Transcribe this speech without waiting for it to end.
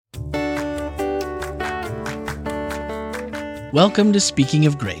Welcome to Speaking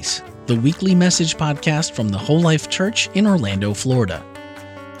of Grace, the weekly message podcast from the Whole Life Church in Orlando, Florida.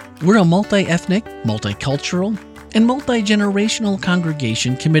 We're a multi-ethnic, multicultural, and multi-generational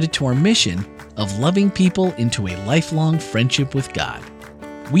congregation committed to our mission of loving people into a lifelong friendship with God.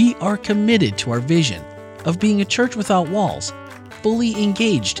 We are committed to our vision of being a church without walls, fully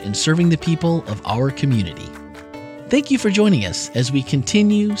engaged in serving the people of our community. Thank you for joining us as we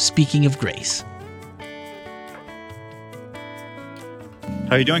continue Speaking of Grace.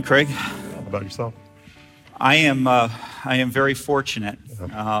 How are you doing, Craig? How about yourself? I am very fortunate.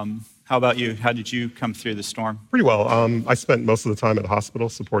 How about you? How did you come through the storm? Pretty well. I spent most of the time at the hospital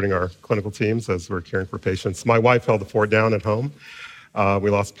supporting our clinical teams as we're caring for patients. My wife held the fort down at home. We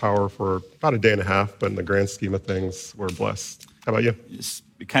lost power for about a day and a half, but in the grand scheme of things, we're blessed. How about you? It's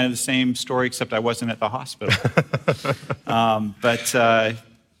kind of the same story, except I wasn't at the hospital. But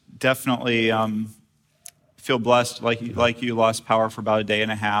definitely feel blessed, like you lost power for about a day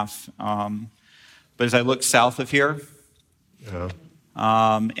and a half. But as I look south of here,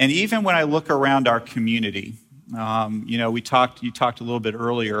 and even when I look around our community, you talked a little bit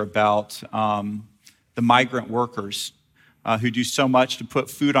earlier about the migrant workers who do so much to put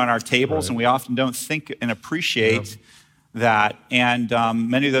food on our tables, right. And we often don't think and appreciate that. And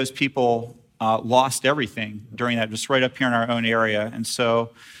many of those people lost everything during that, just right up here in our own area. And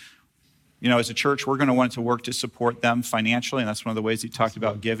so, as a church, we're going to want to work to support them financially, and that's one of the ways he talked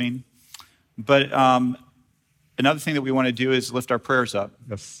about giving. But another thing that we want to do is lift our prayers up.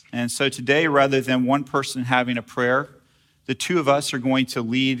 Yes. And so today, rather than one person having a prayer, the two of us are going to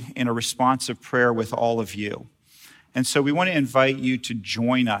lead in a responsive prayer with all of you. And so we want to invite you to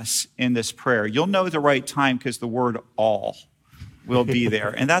join us in this prayer. You'll know the right time because the word all will be there.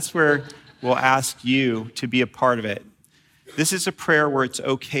 And that's where we'll ask you to be a part of it. This is a prayer where it's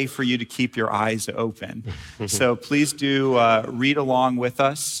okay for you to keep your eyes open. So please do read along with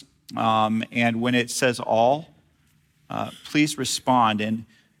us. And when it says all, please respond. And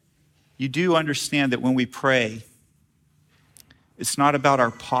you do understand that when we pray, it's not about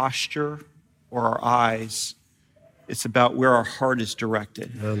our posture or our eyes. It's about where our heart is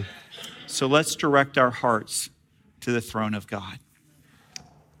directed. So let's direct our hearts to the throne of God.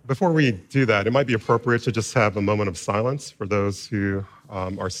 Before we do that, it might be appropriate to just have a moment of silence for those who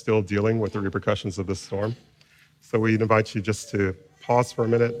are still dealing with the repercussions of this storm. So we invite you just to pause for a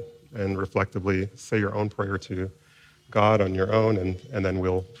minute and reflectively say your own prayer to God on your own, and then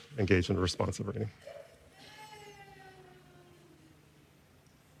we'll engage in a responsive reading.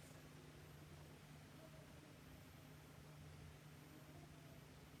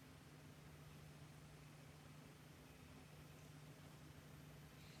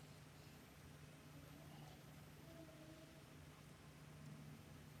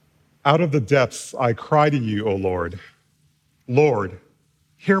 Out of the depths, I cry to you, O Lord. Lord,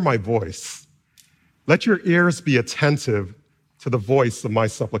 hear my voice. Let your ears be attentive to the voice of my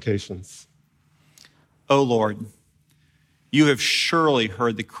supplications. O Lord, you have surely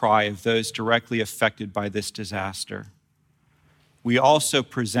heard the cry of those directly affected by this disaster. We also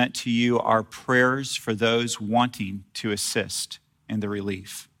present to you our prayers for those wanting to assist in the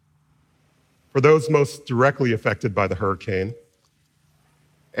relief. For those most directly affected by the hurricane,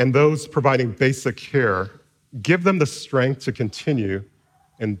 and those providing basic care, give them the strength to continue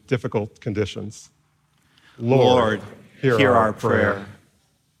in difficult conditions. Lord, hear our prayer.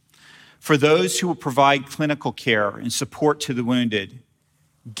 For those who will provide clinical care and support to the wounded,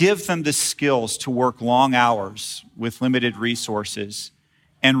 give them the skills to work long hours with limited resources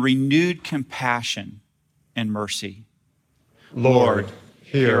and renewed compassion and mercy. Lord,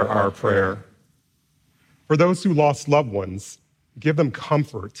 hear our prayer. For those who lost loved ones, give them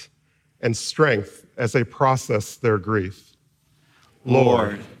comfort and strength as they process their grief.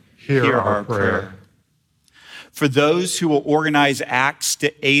 Lord, hear our prayer. For those who will organize acts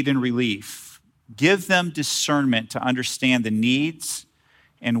to aid in relief, give them discernment to understand the needs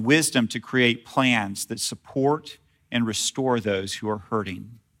and wisdom to create plans that support and restore those who are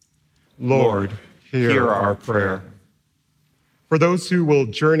hurting. Lord, hear our prayer. For those who will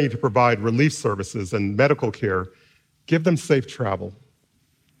journey to provide relief services and medical care, give them safe travel.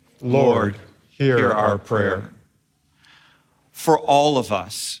 Lord, hear our prayer. For all of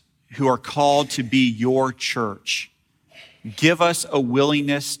us who are called to be your church, give us a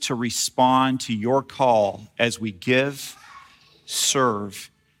willingness to respond to your call as we give,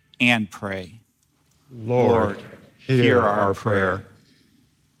 serve, and pray. Lord, hear our prayer.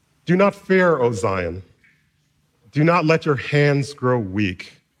 Do not fear, O Zion. Do not let your hands grow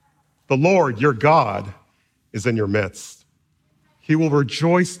weak. The Lord, your God, is in your midst. He will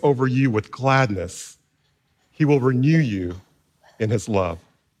rejoice over you with gladness. He will renew you in his love.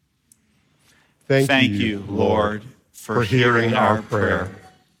 Thank you, Lord, for hearing our prayer.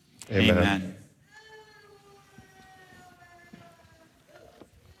 Amen.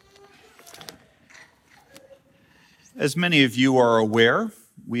 As many of you are aware,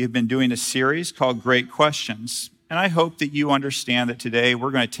 we have been doing a series called Great Questions. And I hope that you understand that today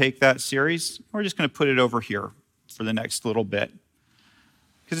we're going to take that series, we're just going to put it over here for the next little bit.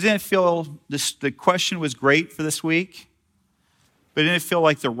 Because I didn't feel the question was great for this week, but it didn't feel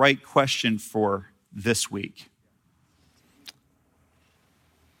like the right question for this week.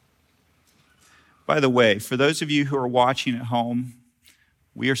 By the way, for those of you who are watching at home,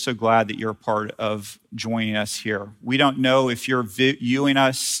 we are so glad that you're a part of joining us here. We don't know if you're viewing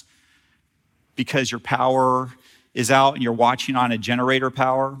us because your power is out and you're watching on a generator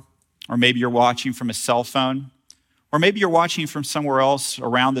power, or maybe you're watching from a cell phone, or maybe you're watching from somewhere else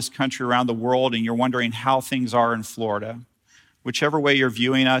around this country, around the world, and you're wondering how things are in Florida. Whichever way you're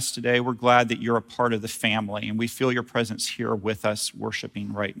viewing us today, we're glad that you're a part of the family, and we feel your presence here with us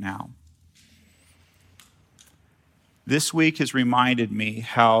worshiping right now. This week has reminded me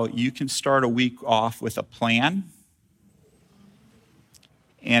how you can start a week off with a plan,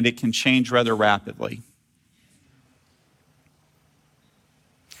 and it can change rather rapidly.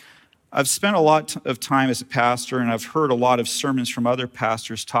 I've spent a lot of time as a pastor, and I've heard a lot of sermons from other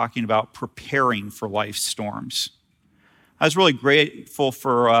pastors talking about preparing for life's storms. I was really grateful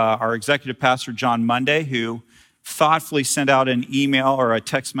for our executive pastor, John Monday, who thoughtfully sent out an email or a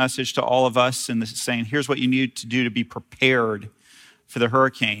text message to all of us saying, here's what you need to do to be prepared for the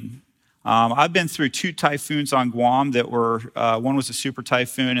hurricane. I've been through 2 typhoons on Guam that were, one was a super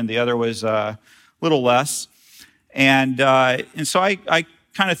typhoon and the other was a little less. And so I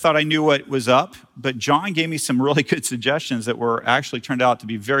kind of thought I knew what was up, but John gave me some really good suggestions that were actually turned out to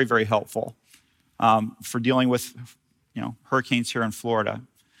be very, very helpful for dealing with, hurricanes here in Florida.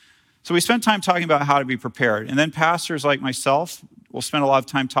 So we spent time talking about how to be prepared. And then pastors like myself will spend a lot of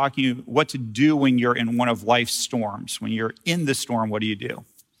time talking what to do when you're in one of life's storms. When you're in the storm, what do you do?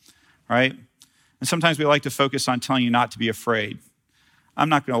 Right? And sometimes we like to focus on telling you not to be afraid. I'm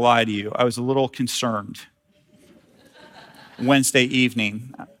not going to lie to you. I was a little concerned Wednesday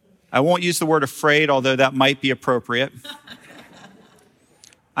evening. I won't use the word afraid, although that might be appropriate.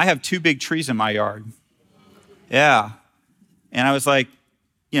 I have 2 big trees in my yard. Yeah. And I was like,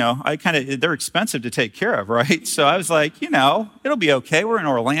 they're expensive to take care of, right? So I was like, it'll be okay. We're in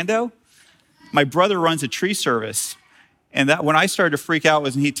Orlando. My brother runs a tree service. And that when I started to freak out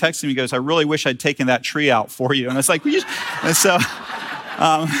was when he texted me, he goes, I really wish I'd taken that tree out for you. And I was like, and so, and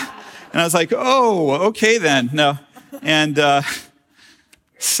I was like, oh, okay then. No. And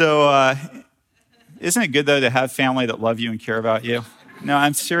so isn't it good, though, to have family that love you and care about you? No,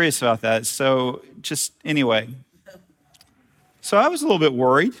 I'm serious about that. So just anyway. So I was a little bit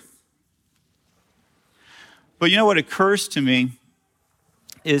worried. But what occurs to me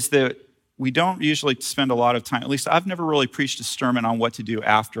is that we don't usually spend a lot of time, at least I've never really preached a sermon on what to do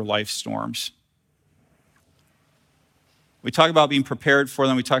after life storms. We talk about being prepared for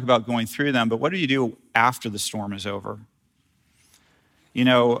them, we talk about going through them, but what do you do after the storm is over?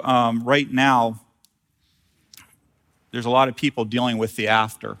 Right now, there's a lot of people dealing with the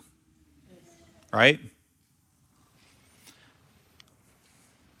after, right?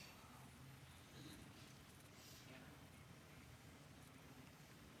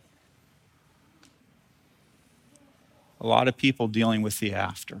 A lot of people dealing with the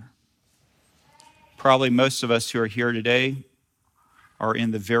after. Probably most of us who are here today are in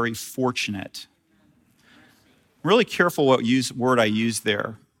the very fortunate. I'm really careful what word I use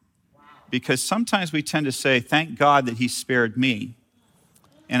there, because sometimes we tend to say, thank God that he spared me.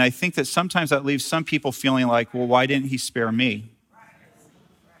 And I think that sometimes that leaves some people feeling like, well, why didn't he spare me?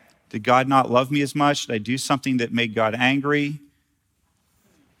 Did God not love me as much? Did I do something that made God angry?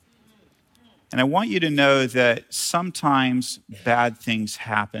 And I want you to know that sometimes bad things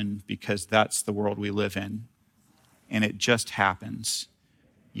happen because that's the world we live in. And it just happens.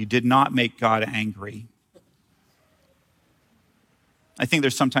 You did not make God angry. I think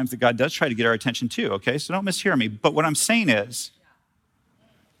there's sometimes that God does try to get our attention too, okay? So don't mishear me. But what I'm saying is,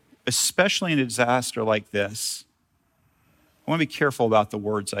 especially in a disaster like this, I want to be careful about the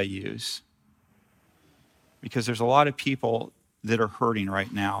words I use. Because there's a lot of people that are hurting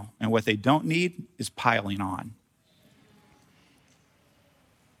right now, and what they don't need is piling on.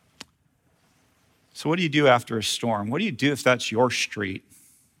 So what do you do after a storm? What do you do if that's your street?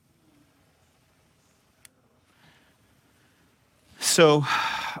 So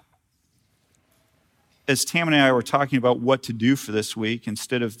as Tam and I were talking about what to do for this week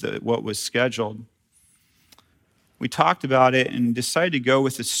instead of what was scheduled, we talked about it and decided to go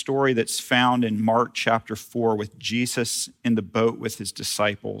with the story that's found in Mark chapter 4 with Jesus in the boat with his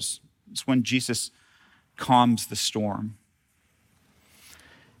disciples. It's when Jesus calms the storm.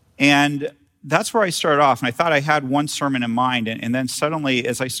 And that's where I started off. And I thought I had one sermon in mind. And then suddenly,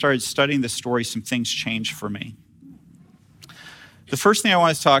 as I started studying the story, some things changed for me. The first thing I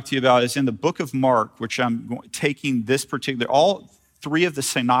want to talk to you about is in the book of Mark, which I'm taking this particular, all three of the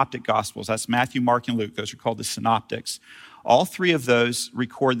synoptic gospels, that's Matthew, Mark, and Luke, those are called the synoptics. All three of those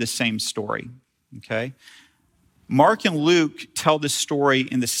record the same story, okay? Mark and Luke tell this story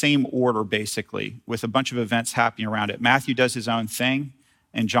in the same order, basically, with a bunch of events happening around it. Matthew does his own thing,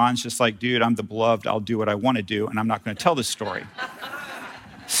 and John's just like, dude, I'm the beloved, I'll do what I want to do, and I'm not going to tell this story.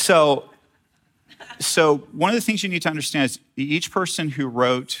 So one of the things you need to understand is each person who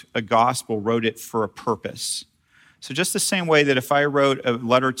wrote a gospel wrote it for a purpose. So just the same way that if I wrote a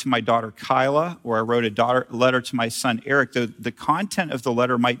letter to my daughter Kyla, or I wrote a letter to my son Eric, the content of the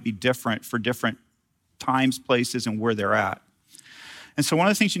letter might be different for different times, places, and where they're at. And so one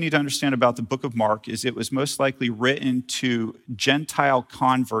of the things you need to understand about the book of Mark is it was most likely written to Gentile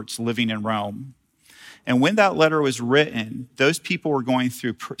converts living in Rome. And when that letter was written, those people were going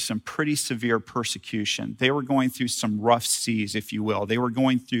through some pretty severe persecution. They were going through some rough seas, if you will. They were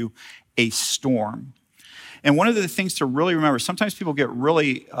going through a storm. And one of the things to really remember, sometimes people get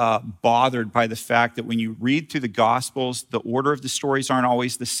really bothered by the fact that when you read through the Gospels, the order of the stories aren't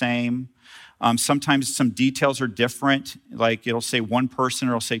always the same. Sometimes some details are different, like it'll say one person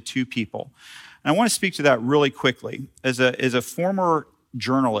or it'll say two people. And I want to speak to that really quickly. As a former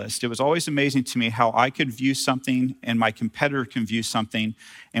journalist, it was always amazing to me how I could view something and my competitor can view something,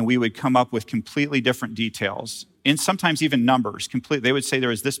 and we would come up with completely different details, and sometimes even numbers. They would say there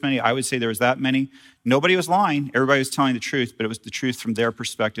was this many, I would say there was that many. Nobody was lying, everybody was telling the truth, but it was the truth from their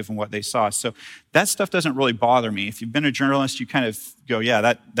perspective and what they saw. So that stuff doesn't really bother me. If you've been a journalist, you kind of go, yeah,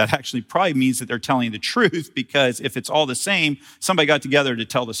 that actually probably means that they're telling the truth, because if it's all the same, somebody got together to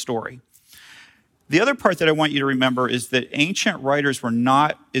tell the story. The other part that I want you to remember is that ancient writers were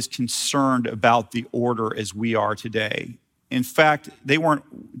not as concerned about the order as we are today. In fact, they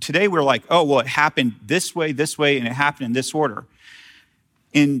weren't. Today we're like, oh, well, it happened this way, and it happened in this order.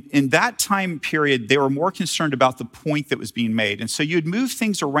 In that time period, they were more concerned about the point that was being made. And so you'd move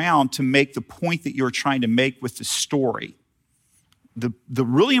things around to make the point that you were trying to make with the story. The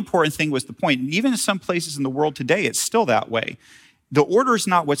really important thing was the point. And even in some places in the world today, it's still that way. The order is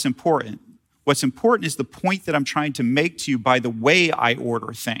not what's important. What's important is the point that I'm trying to make to you by the way I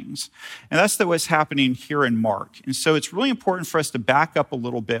order things. And that's what's happening here in Mark. And so it's really important for us to back up a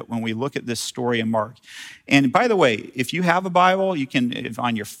little bit when we look at this story in Mark. And by the way, if you have a Bible, you can,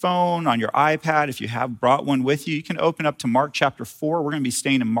 on your phone, on your iPad, if you have brought one with you, you can open up to Mark chapter 4. We're going to be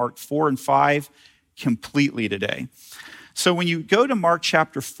staying in Mark 4 and 5 completely today. So when you go to Mark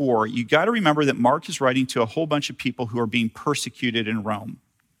chapter 4, you got to remember that Mark is writing to a whole bunch of people who are being persecuted in Rome.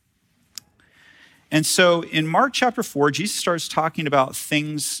 And so in Mark chapter 4, Jesus starts talking about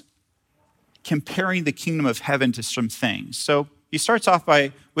things, comparing the kingdom of heaven to some things. So he starts off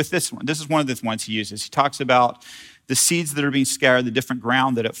with this one. This is one of the ones he uses. He talks about the seeds that are being scattered, the different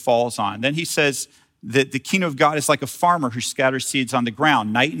ground that it falls on. Then he says that the kingdom of God is like a farmer who scatters seeds on the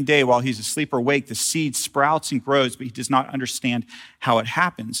ground. Night and day while he's asleep or awake, the seed sprouts and grows, but he does not understand how it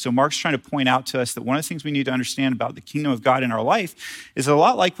happens. So Mark's trying to point out to us that one of the things we need to understand about the kingdom of God in our life is a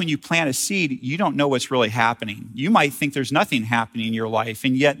lot like when you plant a seed, you don't know what's really happening. You might think there's nothing happening in your life,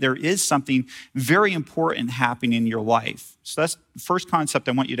 and yet there is something very important happening in your life. So that's the first concept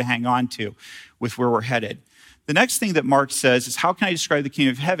I want you to hang on to with where we're headed. The next thing that Mark says is, how can I describe the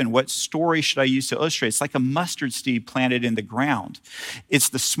kingdom of heaven? What story should I use to illustrate? It's like a mustard seed planted in the ground. It's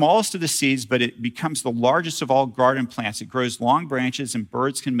the smallest of the seeds, but it becomes the largest of all garden plants. It grows long branches, and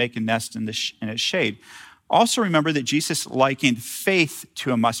birds can make a nest in its shade. Also remember that Jesus likened faith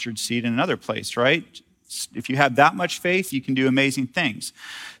to a mustard seed in another place, right? If you have that much faith, you can do amazing things.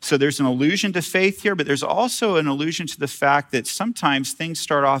 So there's an allusion to faith here, but there's also an allusion to the fact that sometimes things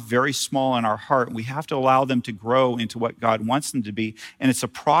start off very small in our heart, and we have to allow them to grow into what God wants them to be. And it's a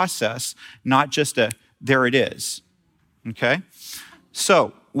process, not just there it is, okay?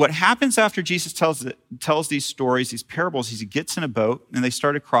 So what happens after Jesus tells these stories, these parables, is he gets in a boat, and they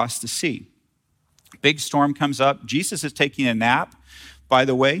start across the sea. Big storm comes up. Jesus is taking a nap, by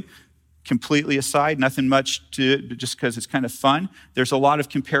the way. Completely aside, nothing much to just because it's kind of fun. There's a lot of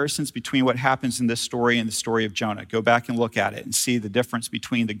comparisons between what happens in this story and the story of Jonah. Go back and look at it and see the difference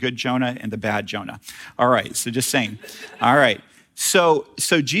between the good Jonah and the bad Jonah. All right, so just saying. All right, so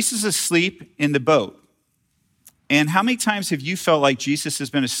Jesus is asleep in the boat. And how many times have you felt like Jesus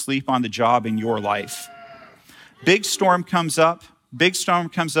has been asleep on the job in your life? Big storm comes up. The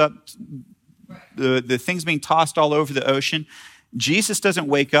thing's being tossed all over the ocean. Jesus doesn't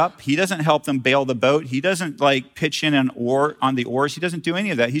wake up. He doesn't help them bail the boat. He doesn't pitch in on the oars. He doesn't do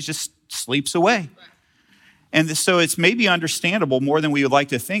any of that. He just sleeps away. And so it's maybe understandable more than we would like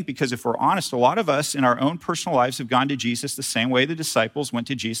to think, because if we're honest, a lot of us in our own personal lives have gone to Jesus the same way the disciples went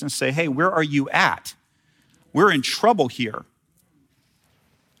to Jesus and say, hey, where are you at? We're in trouble here.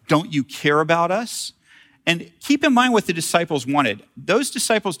 Don't you care about us? And keep in mind what the disciples wanted. Those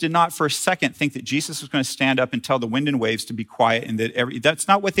disciples did not for a second think that Jesus was going to stand up and tell the wind and waves to be quiet, and that's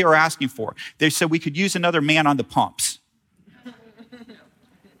not what they were asking for. They said we could use another man on the pumps.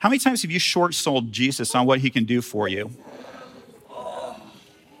 How many times have you short-sold Jesus on what he can do for you?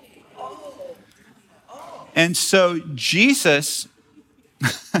 And so Jesus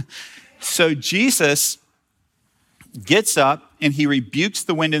gets up and he rebukes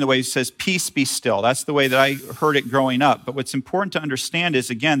the wind and the waves, says, peace, be still. That's the way that I heard it growing up. But what's important to understand is,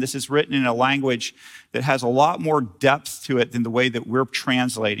 again, this is written in a language that has a lot more depth to it than the way that we're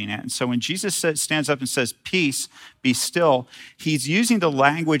translating it. And so when Jesus stands up and says, peace, be still, he's using the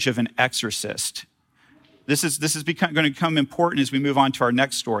language of an exorcist. This is going to become important as we move on to our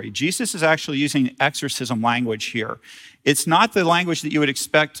next story. Jesus is actually using exorcism language here. It's not the language that you would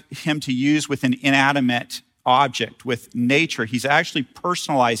expect him to use with an inanimate object, with nature. He's actually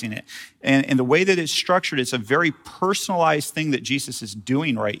personalizing it. And the way that it's structured, it's a very personalized thing that Jesus is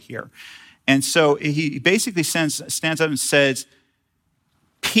doing right here. And so he basically stands up and says,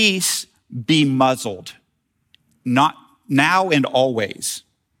 peace, be muzzled, not now and always.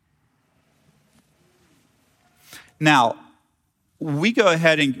 Now, we can go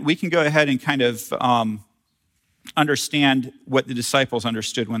ahead and kind of understand what the disciples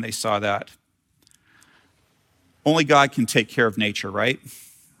understood when they saw that. Only God can take care of nature, right?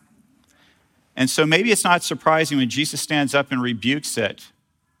 And so maybe it's not surprising when Jesus stands up and rebukes it,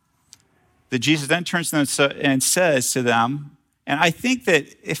 that Jesus then turns to them and says to them, and I think that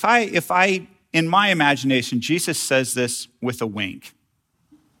if I, in my imagination, Jesus says this with a wink.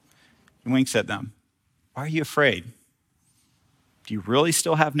 He winks at them. Why are you afraid? Do you really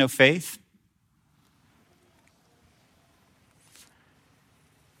still have no faith?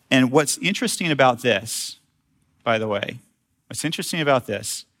 And what's interesting about this, by the way,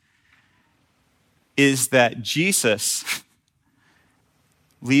 is that Jesus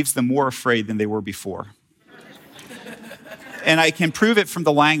leaves them more afraid than they were before. And I can prove it from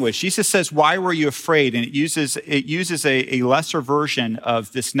the language. Jesus says, why were you afraid? And it uses a lesser version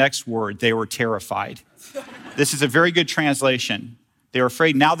of this next word. They were terrified. This is a very good translation. They were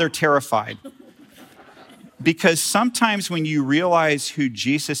afraid, now they're terrified. Because sometimes when you realize who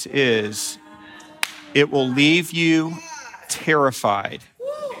Jesus is, it will leave you terrified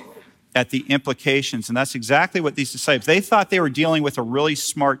at the implications. And that's exactly what these disciples, they thought they were dealing with a really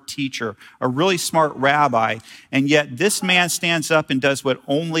smart teacher, a really smart rabbi, and yet this man stands up and does what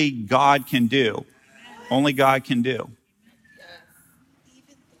only God can do. Only God can do.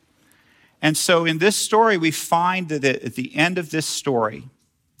 And so in this story, we find that at the end of this story,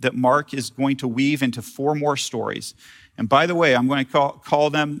 that Mark is going to weave into 4 more stories. And by the way, I'm going to call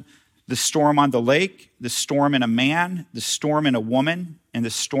them the storm on the lake, the storm in a man, the storm in a woman, and the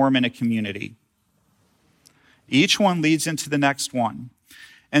storm in a community. Each one leads into the next one.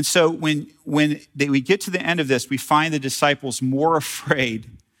 And so when we get to the end of this, we find the disciples more afraid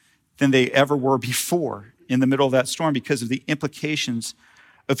than they ever were before in the middle of that storm because of the implications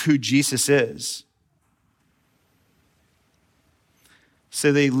of who Jesus is.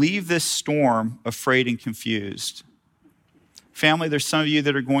 So they leave this storm afraid and confused. Family, there's some of you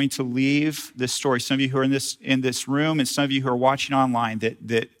that are going to leave this story, some of you who are in this room and some of you who are watching online,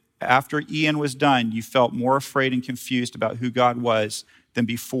 that after Ian was done, you felt more afraid and confused about who God was than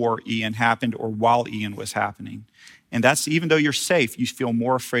before Ian happened or while Ian was happening. And that's, even though you're safe, you feel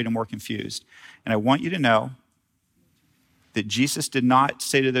more afraid and more confused. And I want you to know that Jesus did not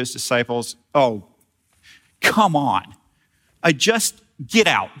say to those disciples, oh, come on, get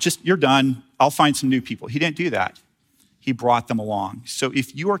out, you're done, I'll find some new people. He didn't do that. He brought them along. So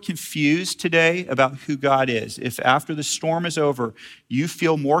if you are confused today about who God is, if after the storm is over, you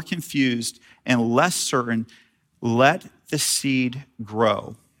feel more confused and less certain, let the seed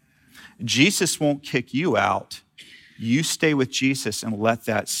grow. Jesus won't kick you out. You stay with Jesus and let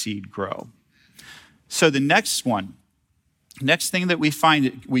that seed grow. So the next thing that we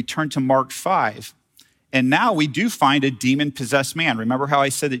find, we turn to Mark 5, And now we do find a demon-possessed man. Remember how I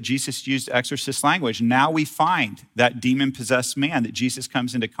said that Jesus used exorcist language? Now we find that demon-possessed man that Jesus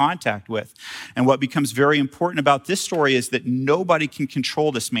comes into contact with. And what becomes very important about this story is that nobody can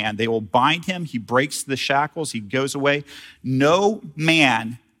control this man. They will bind him. He breaks the shackles. He goes away. No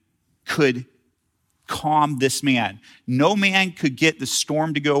man could calm this man. No man could get the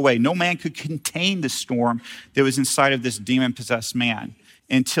storm to go away. No man could contain the storm that was inside of this demon-possessed man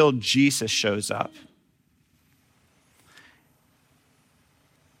until Jesus shows up.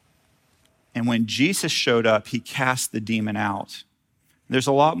 And when Jesus showed up, he cast the demon out. There's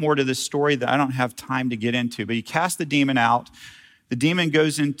a lot more to this story that I don't have time to get into, but he cast the demon out. The demon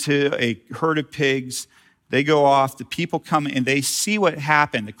goes into a herd of pigs. They go off. The people come and they see what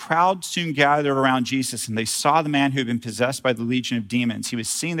happened. The crowd soon gathered around Jesus, and they saw the man who had been possessed by the legion of demons. He was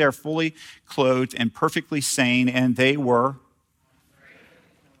seen there fully clothed and perfectly sane, and they were.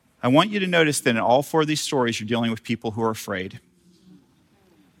 I want you to notice that in all four of these stories, you're dealing with people who are afraid.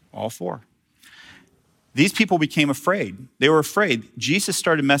 All four. These people became afraid. They were afraid. Jesus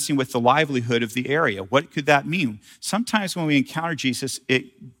started messing with the livelihood of the area. What could that mean? Sometimes when we encounter Jesus, it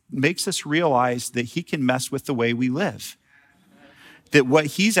makes us realize that he can mess with the way we live. That what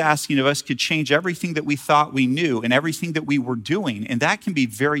he's asking of us could change everything that we thought we knew and everything that we were doing. And that can be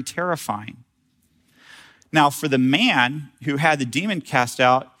very terrifying. Now, for the man who had the demon cast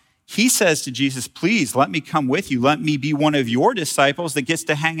out, he says to Jesus, please let me come with you. Let me be one of your disciples that gets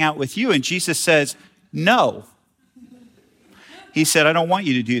to hang out with you. And Jesus says, no. He said, I don't want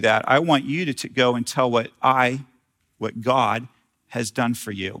you to do that. I want you to go and tell what God has done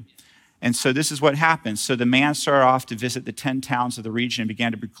for you. And so this is what happened. So the man started off to visit the 10 towns of the region and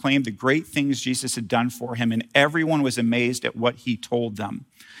began to proclaim the great things Jesus had done for him. And everyone was amazed at what he told them.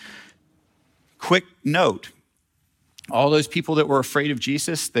 Quick note. All those people that were afraid of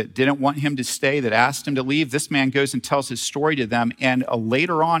Jesus, that didn't want him to stay, that asked him to leave, this man goes and tells his story to them. And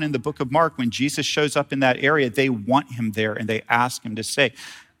later on in the book of Mark, when Jesus shows up in that area, they want him there and they ask him to stay.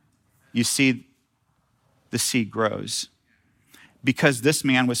 You see, the seed grows because this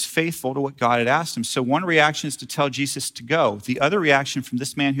man was faithful to what God had asked him. So one reaction is to tell Jesus to go. The other reaction from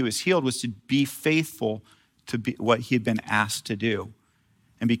this man who was healed was to be faithful to what he had been asked to do.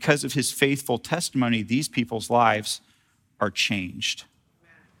 And because of his faithful testimony, these people's lives are changed.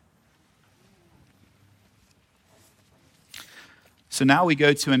 So now we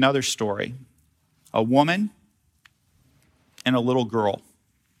go to another story. A woman and a little girl.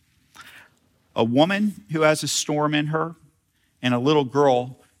 A woman who has a storm in her and a little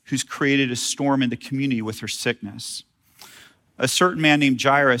girl who's created a storm in the community with her sickness. A certain man named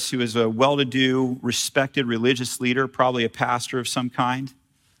Jairus, who is a well-to-do, respected religious leader, probably a pastor of some kind,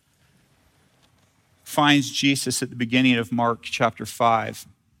 finds Jesus at the beginning of Mark chapter 5.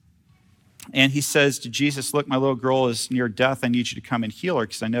 And he says to Jesus, look, my little girl is near death. I need you to come and heal her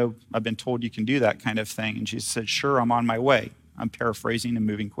because I know I've been told you can do that kind of thing. And Jesus said, sure, I'm on my way. I'm paraphrasing and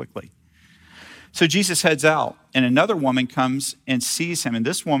moving quickly. So Jesus heads out, and another woman comes and sees him. And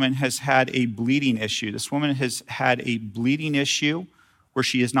this woman has had a bleeding issue. This woman has had a bleeding issue where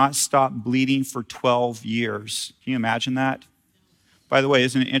she has not stopped bleeding for 12 years. Can you imagine that? By the way,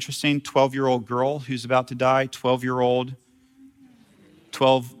 isn't it interesting? 12-year-old girl who's about to die,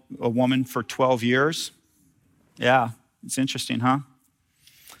 a woman for 12 years. Yeah, it's interesting, huh?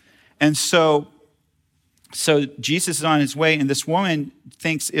 And so Jesus is on his way, and this woman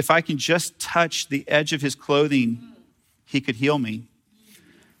thinks, if I can just touch the edge of his clothing, he could heal me.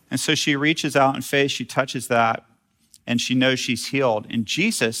 And so she reaches out in faith, she touches that, and she knows she's healed. And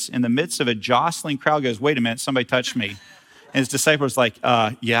Jesus, in the midst of a jostling crowd, goes, wait a minute, somebody touched me. And his disciples are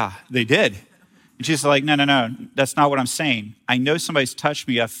like, yeah, they did. And Jesus is like, no, that's not what I'm saying. I know somebody's touched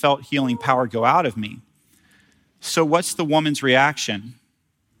me. I've felt healing power go out of me. So what's the woman's reaction?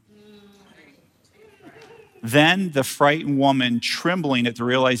 Then the frightened woman, trembling at the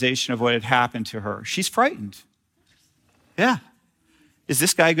realization of what had happened to her. She's frightened. Yeah. Is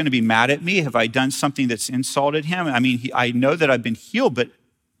this guy going to be mad at me? Have I done something that's insulted him? I mean, I know that I've been healed, but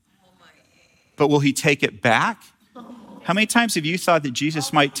will he take it back? How many times have you thought that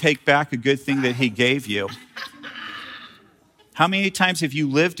Jesus might take back a good thing that he gave you? How many times have you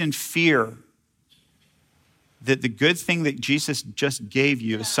lived in fear that the good thing that Jesus just gave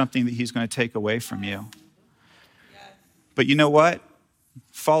you is something that he's going to take away from you? But you know what?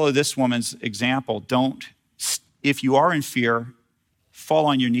 Follow this woman's example. If you are in fear, fall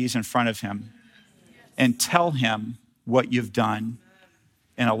on your knees in front of him and tell him what you've done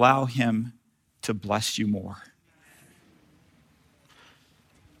and allow him to bless you more.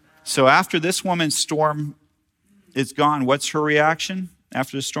 So after this woman's storm is gone, what's her reaction?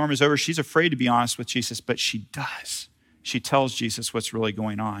 After the storm is over, she's afraid to be honest with Jesus, but she does. She tells Jesus what's really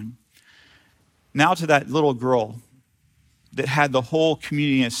going on. Now to that little girl that had the whole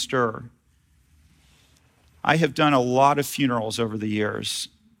community astir. I have done a lot of funerals over the years,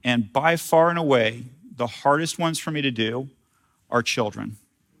 and by far and away, the hardest ones for me to do are children.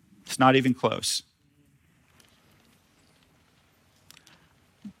 It's not even close.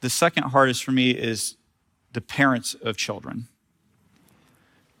 The second hardest for me is the parents of children.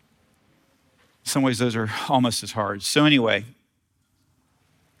 In some ways, those are almost as hard. So anyway,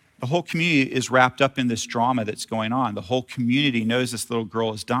 the whole community is wrapped up in this drama that's going on. The whole community knows this little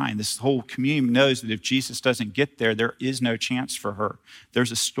girl is dying. This whole community knows that if Jesus doesn't get there, there is no chance for her.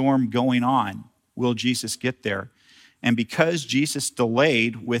 There's a storm going on. Will Jesus get there? And because Jesus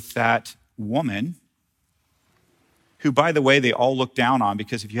delayed with that woman, who, by the way, they all looked down on,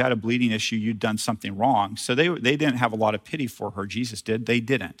 because if you had a bleeding issue, you'd done something wrong. So they didn't have a lot of pity for her. Jesus did. They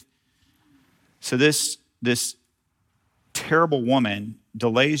didn't. So this terrible woman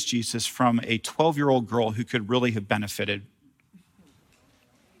delays Jesus from a 12-year-old girl who could really have benefited.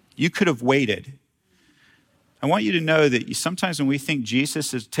 You could have waited. I want you to know that sometimes when we think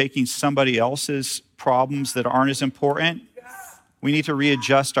Jesus is taking somebody else's problems that aren't as important, we need to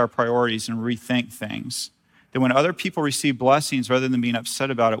readjust our priorities and rethink things. That when other people receive blessings, rather than being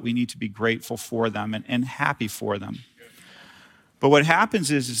upset about it, we need to be grateful for them and happy for them. But what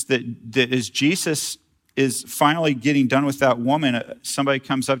happens is that as Jesus is finally getting done with that woman, somebody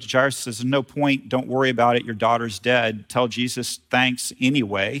comes up to Jairus and says, "There's no point, don't worry about it, your daughter's dead. Tell Jesus thanks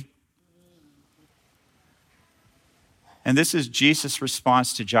anyway." And this is Jesus'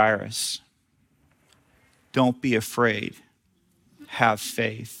 response to Jairus. Don't be afraid, have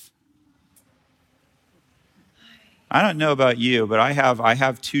faith. I don't know about you, but I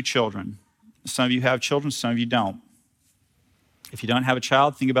have 2 children. Some of you have children, some of you don't. If you don't have a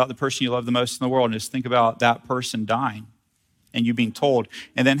child, think about the person you love the most in the world and just think about that person dying and you being told,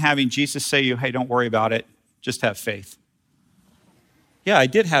 and then having Jesus say to you, "Hey, don't worry about it, just have faith." Yeah, I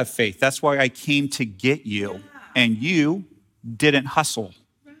did have faith. That's why I came to get you, and you didn't hustle.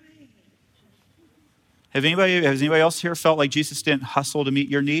 Has anybody else here felt like Jesus didn't hustle to meet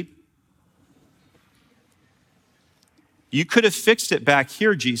your need? You could have fixed it back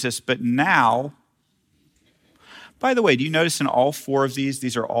here, Jesus, but now, by the way, do you notice in all 4 of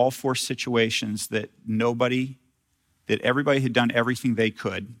these are all 4 situations that everybody had done everything they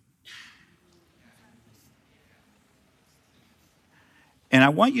could. And I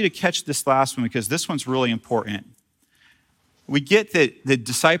want you to catch this last one because this one's really important. We get that the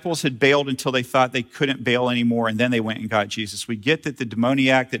disciples had bailed until they thought they couldn't bail anymore, and then they went and got Jesus. We get that the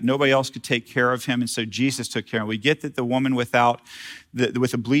demoniac, that nobody else could take care of him, and so Jesus took care of him. We get that the woman with a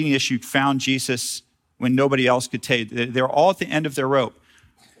bleeding issue found Jesus when nobody else could take. They're all at the end of their rope.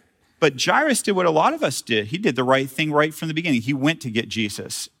 But Jairus did what a lot of us did. He did the right thing right from the beginning. He went to get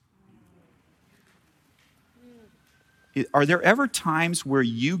Jesus. Are there ever times where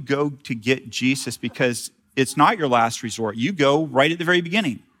you go to get Jesus because it's not your last resort? You go right at the very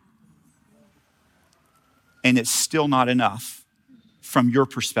beginning. And it's still not enough from your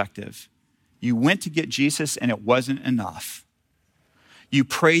perspective. You went to get Jesus and it wasn't enough. You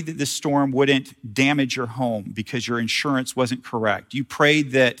prayed that the storm wouldn't damage your home because your insurance wasn't correct. You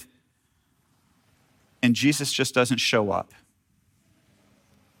prayed that, and Jesus just doesn't show up.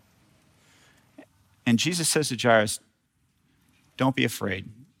 And Jesus says to Jairus, "Don't be afraid,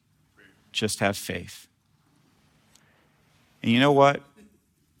 just have faith." And you know what?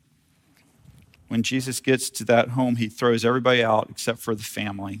 When Jesus gets to that home, he throws everybody out except for the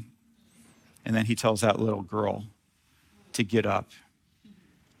family. And then he tells that little girl to get up.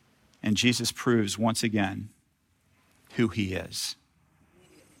 And Jesus proves once again who he is,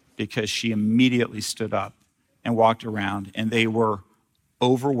 because she immediately stood up and walked around, and they were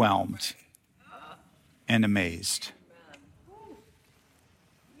overwhelmed and amazed.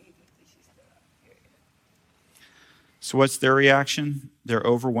 So what's their reaction? They're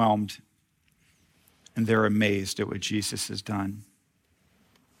overwhelmed and they're amazed at what Jesus has done.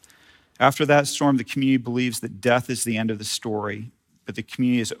 After that storm, the community believes that death is the end of the story, but the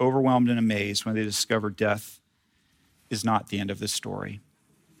community is overwhelmed and amazed when they discover death is not the end of the story.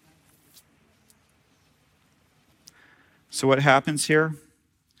 So what happens here?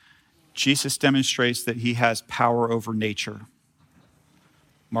 Jesus demonstrates that he has power over nature.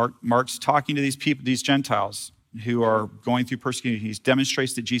 Mark's talking to these people, these Gentiles who are going through persecution. He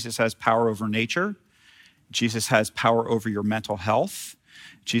demonstrates that Jesus has power over nature. Jesus has power over your mental health.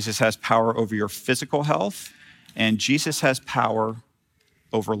 Jesus has power over your physical health. And Jesus has power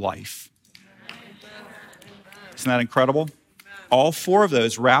over life. Isn't that incredible? all four of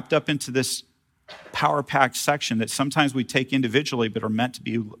those wrapped up into this power-packed section that sometimes we take individually but are meant to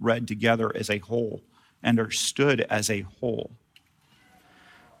be read together as a whole, understood as a whole.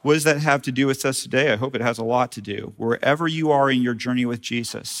 What does that have to do with us today? I hope it has a lot to do. Wherever you are in your journey with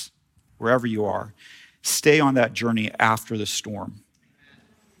Jesus, wherever you are, stay on that journey after the storm.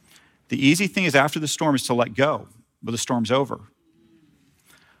 The easy thing is after the storm is to let go, but the storm's over.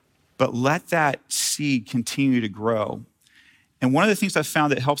 But let that seed continue to grow. And one of the things I've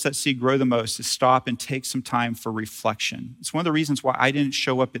found that helps that seed grow the most is stop and take some time for reflection. It's one of the reasons why I didn't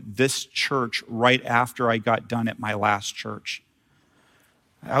show up at this church right after I got done at my last church.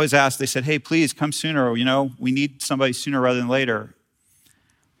 I was asked, they said, hey, please come sooner. We need somebody sooner rather than later.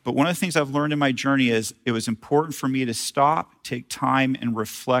 But one of the things I've learned in my journey is it was important for me to stop, take time, and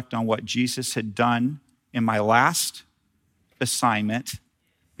reflect on what Jesus had done in my last assignment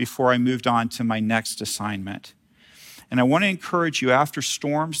before I moved on to my next assignment. And I want to encourage you after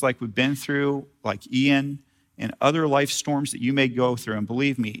storms like we've been through, like Ian, and other life storms that you may go through. And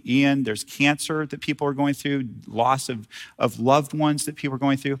believe me, Ian, there's cancer that people are going through, loss of loved ones that people are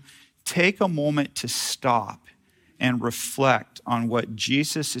going through. Take a moment to stop and reflect on what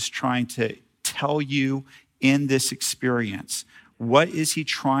Jesus is trying to tell you in this experience. What is he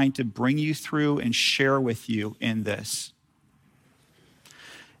trying to bring you through and share with you in this?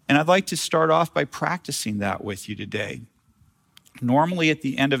 And I'd like to start off by practicing that with you today. Normally at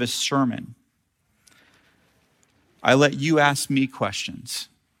the end of a sermon, I let you ask me questions.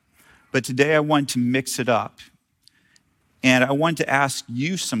 But today I want to mix it up. And I want to ask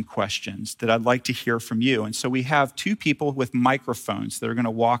you some questions that I'd like to hear from you. And so we have two people with microphones that are going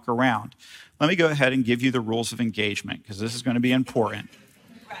to walk around. Let me go ahead and give you the rules of engagement, because this is going to be important.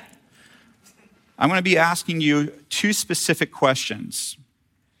 I'm going to be asking you two specific questions.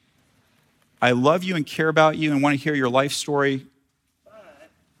 I love you and care about you and want to hear your life story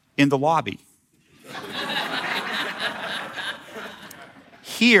in the lobby.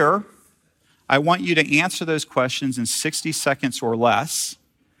 Here, I want you to answer those questions in 60 seconds or less.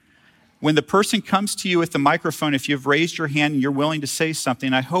 When the person comes to you with the microphone, if you've raised your hand and you're willing to say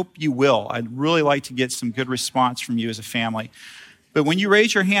something, I hope you will. I'd really like to get some good response from you as a family. But when you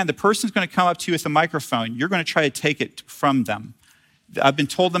raise your hand, the person's going to come up to you with the microphone. You're going to try to take it from them. I've been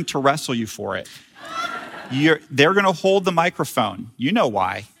told them to wrestle you for it. They're going to hold the microphone. You know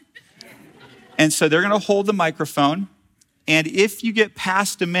why. And so they're going to hold the microphone. And if you get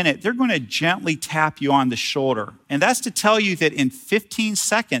past a minute, they're going to gently tap you on the shoulder. And that's to tell you that in 15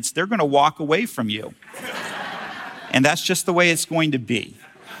 seconds, they're going to walk away from you. And that's just the way it's going to be.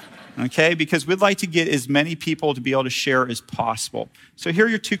 Okay? Because we'd like to get as many people to be able to share as possible. So here are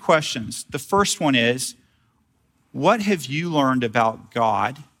your two questions. The first one is, what have you learned about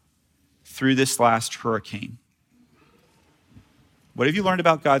God through this last hurricane? What have you learned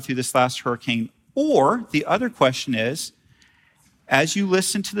about God through this last hurricane? Or the other question is, as you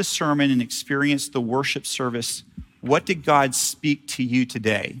listen to the sermon and experience the worship service, what did God speak to you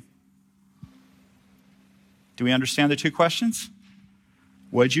today? Do we understand the two questions?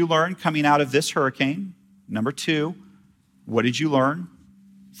 What did you learn coming out of this hurricane? Number two, what did you learn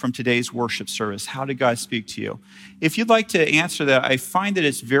from today's worship service? How did God speak to you? If you'd like to answer that, I find that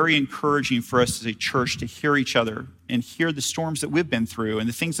it's very encouraging for us as a church to hear each other and hear the storms that we've been through and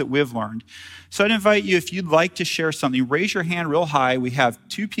the things that we've learned. So I'd invite you, if you'd like to share something, raise your hand real high. We have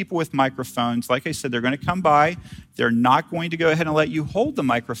two people with microphones. Like I said, they're going to come by. They're not going to go ahead and let you hold the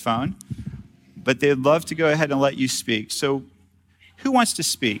microphone, but they'd love to go ahead and let you speak. So who wants to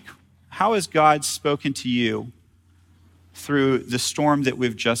speak? How has God spoken to you through the storm that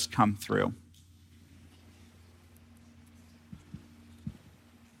we've just come through?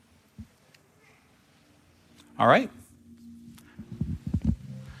 All right.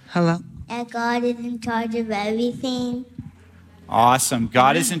 Hello. That God is in charge of everything. Awesome.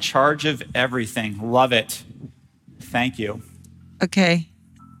 God is in charge of everything. Love it. Thank you. Okay.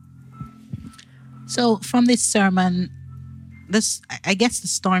 So from this sermon, I guess the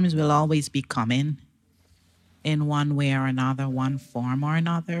storms will always be coming in one way or another, one form or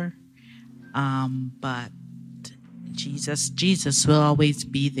another. But Jesus will always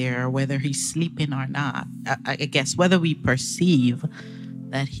be there, whether he's sleeping or not. I guess whether we perceive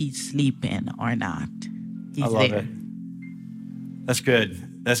that he's sleeping or not, he's I love there. it. That's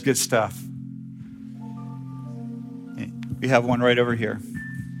good. That's good stuff. We have one right over here.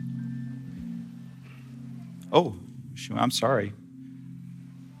 Oh, shoot, I'm sorry.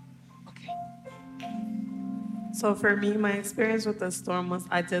 Okay. So for me, my experience with the storm was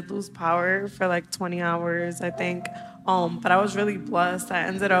I did lose power for like 20 hours, I think. But I was really blessed. I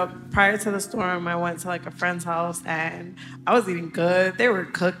ended up, prior to the storm, I went to like a friend's house and I was eating good. They were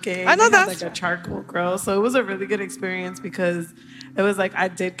cooking. I know They had, that. like a charcoal grill. So it was a really good experience because it was like I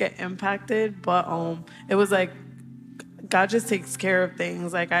did get impacted, but it was like God just takes care of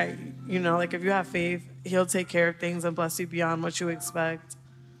things. Like like if you have faith, He'll take care of things and bless you beyond what you expect.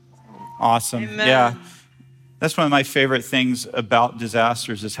 Awesome. Amen. Yeah. That's one of my favorite things about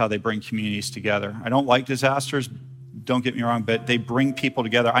disasters is how they bring communities together. I don't like disasters, don't get me wrong, but they bring people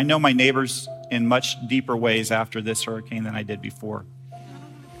together. I know my neighbors in much deeper ways after this hurricane than I did before.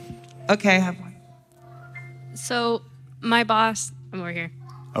 Okay, I have one. So my boss, I'm over here.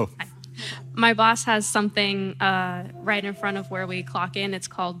 Oh, My boss has something right in front of where we clock in. It's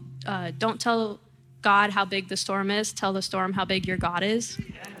called Don't Tell God How Big the Storm Is, Tell the Storm How Big Your God Is.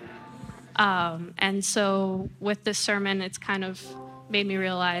 And so with this sermon, it's kind of made me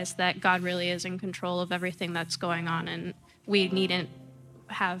realize that God really is in control of everything that's going on, and we needn't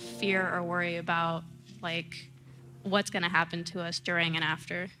have fear or worry about like what's going to happen to us during and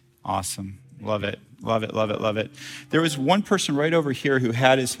after. awesome. Love it. Love it, love it, love it. There was one person right over here who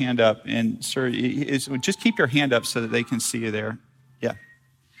had his hand up, and sir, just keep your hand up so that they can see you there. Yeah.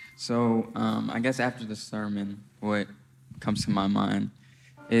 So I guess after the sermon, what comes to my mind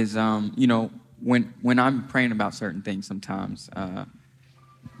is, when I'm praying about certain things sometimes, I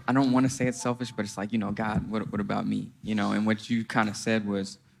don't want to say it's selfish, but it's like, God, what about me? And what you kind of said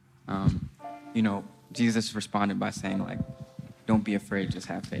was, Jesus responded by saying, like, don't be afraid, just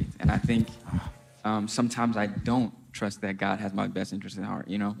have faith. And I think sometimes I don't trust that God has my best interest in heart,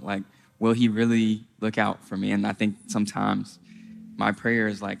 Like, will he really look out for me? And I think sometimes my prayer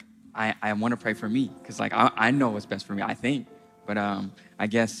is like, I want to pray for me because, like, I know what's best for me, I think. But I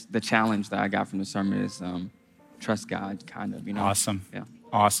guess the challenge that I got from the sermon is trust God, kind of, Awesome. Yeah.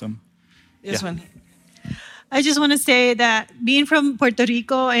 Awesome. This Yeah. one. I just want to say that being from Puerto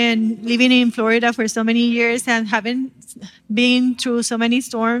Rico and living in Florida for so many years and having been through so many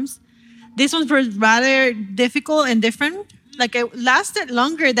storms, this one was rather difficult and different. Like it lasted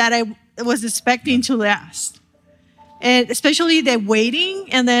longer than I was expecting to last. And especially the waiting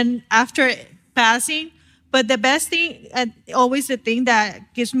and then after passing. But the best thing, always the thing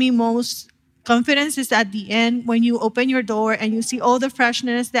that gives me most confidence is at the end when you open your door and you see all the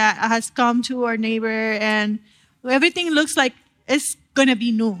freshness that has come to our neighbor and everything looks like it's going to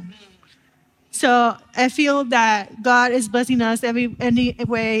be new. So I feel that God is blessing us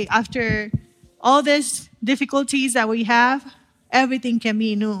anyway after all these difficulties that we have, everything can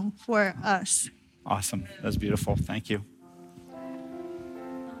be new for us. Awesome. That's beautiful. Thank you.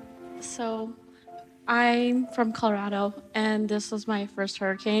 So I'm from Colorado, and this was my first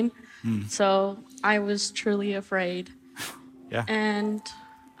hurricane. So I was truly afraid. Yeah. And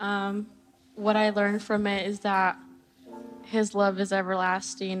what I learned from it is that his love is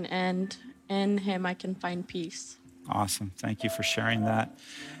everlasting, and in him I can find peace. Awesome. Thank you for sharing that.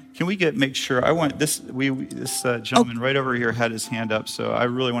 Can we make sure, I want this, this gentleman right over here had his hand up, so I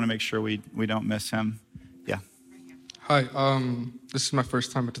really want to make sure we don't miss him. Yeah. Hi, this is my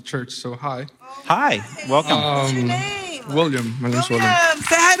first time at the church, so hi. Hi, welcome. What's your name? William, my name's William.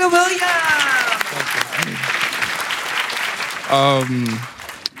 Say hi to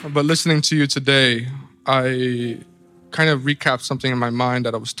William. But listening to you today, I kind of recapped something in my mind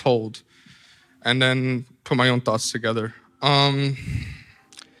that I was told, and then put my own thoughts together. I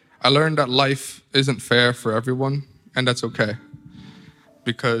learned that life isn't fair for everyone, and that's okay.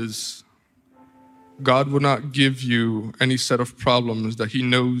 Because God will not give you any set of problems that he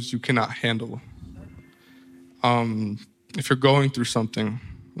knows you cannot handle. If you're going through something,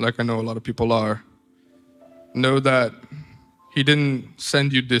 like I know a lot of people are, know that he didn't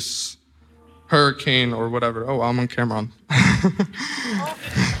send you this hurricane or whatever. Oh, I'm on camera.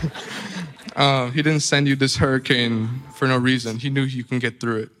 He didn't send you this hurricane for no reason. He knew you can get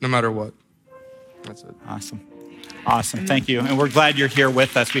through it, no matter what. That's it. Awesome. Awesome. Thank you. And we're glad you're here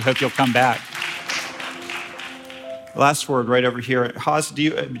with us. We hope you'll come back. Last word right over here. Haas,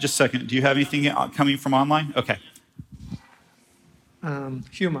 just a second, do you have anything coming from online? Okay.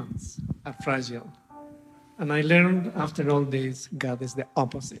 Humans are fragile. And I learned after all this, God is the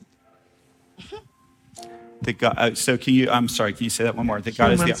opposite. That God, so can you say that one more? That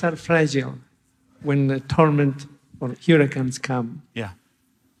God Humans is the... are fragile when the torment or hurricanes come. Yeah.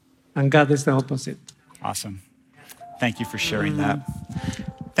 And God is the opposite. Awesome. Thank you for sharing that.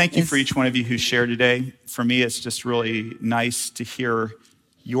 Thank you for each one of you who shared today. For me, it's just really nice to hear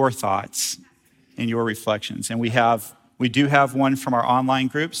your thoughts and your reflections. And we do have one from our online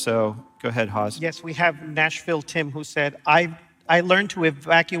group, so Go ahead, Haas. Yes, we have Nashville Tim who said, I learned to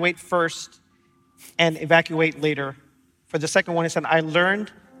evacuate first and evacuate later. For the second one, he said, I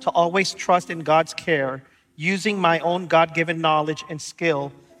learned to always trust in God's care, using my own God-given knowledge and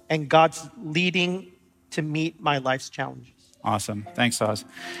skill and God's leading to meet my life's challenges. Awesome. Thanks, Haas.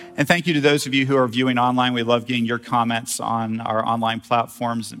 And thank you to those of you who are viewing online. We love getting your comments on our online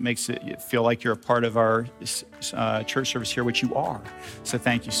platforms. It makes it feel like you're a part of our church service here, which you are. So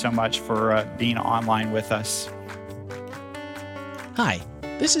thank you so much for being online with us. Hi,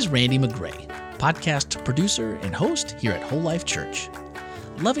 this is Randy McGray, podcast producer and host here at Whole Life Church.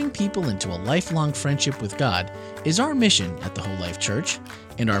 Loving people into a lifelong friendship with God is our mission at the Whole Life Church,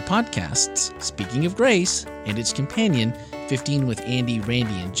 and our podcasts, Speaking of Grace and its companion, 15 with Andy,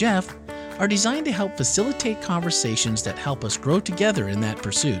 Randy, and Jeff, are designed to help facilitate conversations that help us grow together in that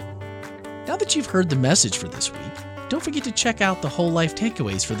pursuit. Now that you've heard the message for this week, don't forget to check out the Whole Life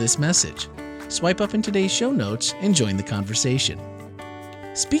takeaways for this message. Swipe up in today's show notes and join the conversation.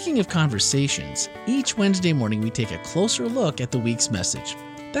 Speaking of conversations, each Wednesday morning we take a closer look at the week's message.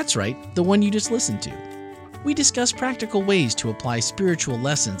 That's right, the one you just listened to. We discuss practical ways to apply spiritual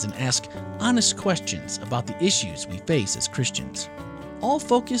lessons and ask honest questions about the issues we face as Christians, all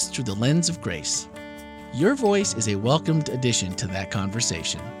focused through the lens of grace. Your voice is a welcomed addition to that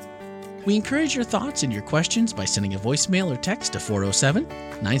conversation. We encourage your thoughts and your questions by sending a voicemail or text to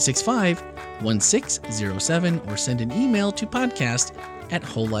 407-965-1607 or send an email to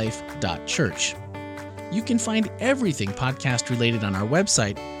podcast@wholelife.church. You can find everything podcast related on our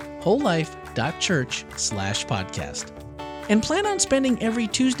website, wholelife.church/podcast. And plan on spending every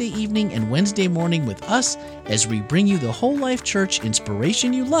Tuesday evening and Wednesday morning with us as we bring you the Whole Life Church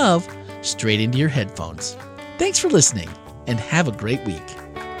inspiration you love straight into your headphones. Thanks for listening and have a great week.